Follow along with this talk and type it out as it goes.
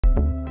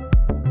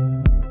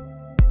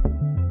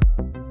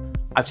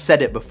I've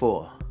said it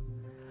before.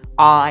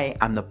 I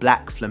am the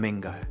black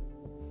flamingo,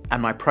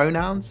 and my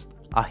pronouns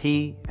are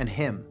he and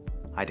him,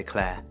 I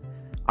declare.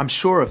 I'm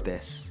sure of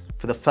this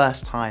for the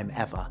first time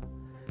ever.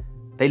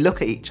 They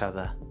look at each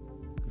other,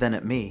 then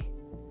at me.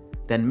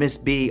 Then Miss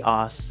B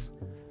asks,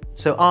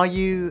 "So are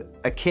you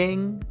a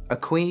king, a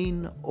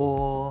queen,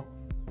 or..."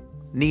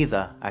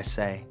 "Neither," I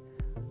say.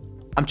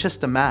 "I'm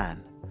just a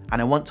man,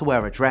 and I want to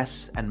wear a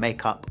dress and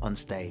makeup on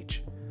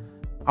stage.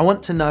 I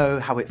want to know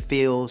how it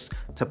feels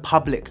to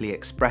publicly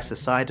express a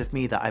side of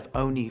me that I've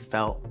only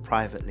felt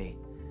privately,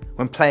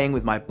 when playing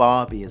with my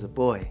Barbie as a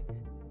boy.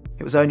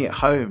 It was only at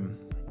home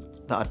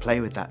that I'd play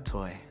with that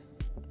toy.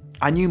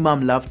 I knew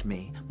Mum loved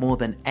me more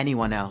than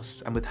anyone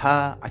else, and with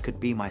her I could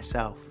be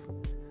myself.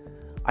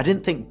 I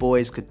didn't think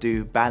boys could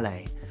do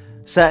ballet,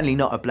 certainly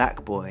not a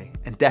black boy,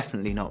 and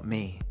definitely not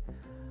me.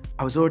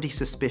 I was already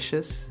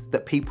suspicious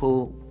that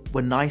people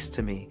were nice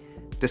to me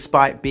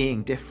despite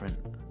being different.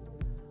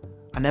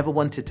 I never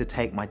wanted to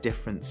take my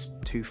difference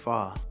too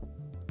far."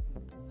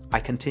 I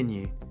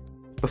continue.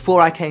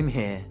 "Before I came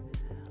here,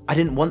 I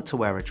didn't want to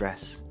wear a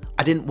dress.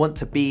 I didn't want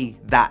to be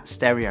that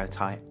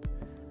stereotype.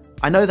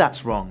 I know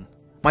that's wrong.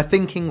 My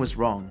thinking was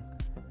wrong.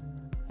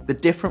 The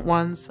different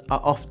ones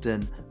are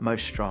often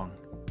most strong.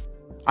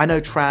 I know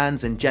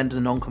trans and gender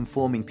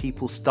non-conforming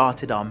people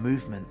started our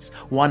movements,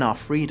 won our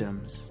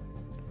freedoms.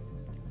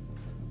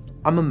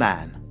 I'm a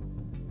man,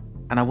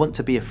 and I want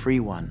to be a free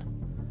one.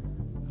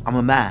 I'm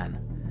a man,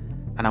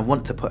 and I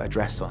want to put a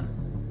dress on."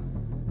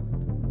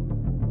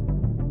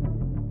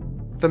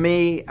 For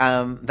me,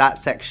 that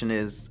section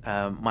is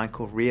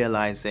Michael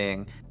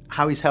realizing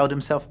how he's held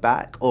himself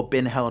back or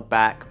been held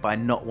back by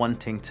not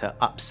wanting to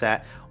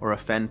upset or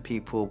offend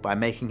people, by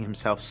making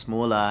himself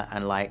smaller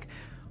and like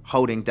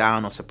holding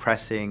down or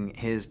suppressing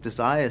his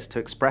desires to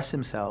express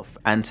himself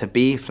and to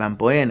be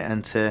flamboyant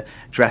and to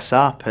dress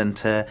up and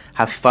to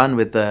have fun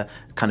with the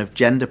kind of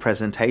gender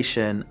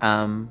presentation.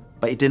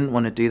 But he didn't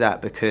want to do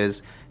that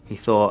because he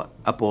thought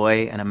a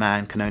boy and a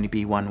man can only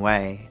be one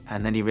way.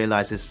 And then he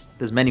realizes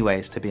there's many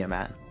ways to be a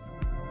man.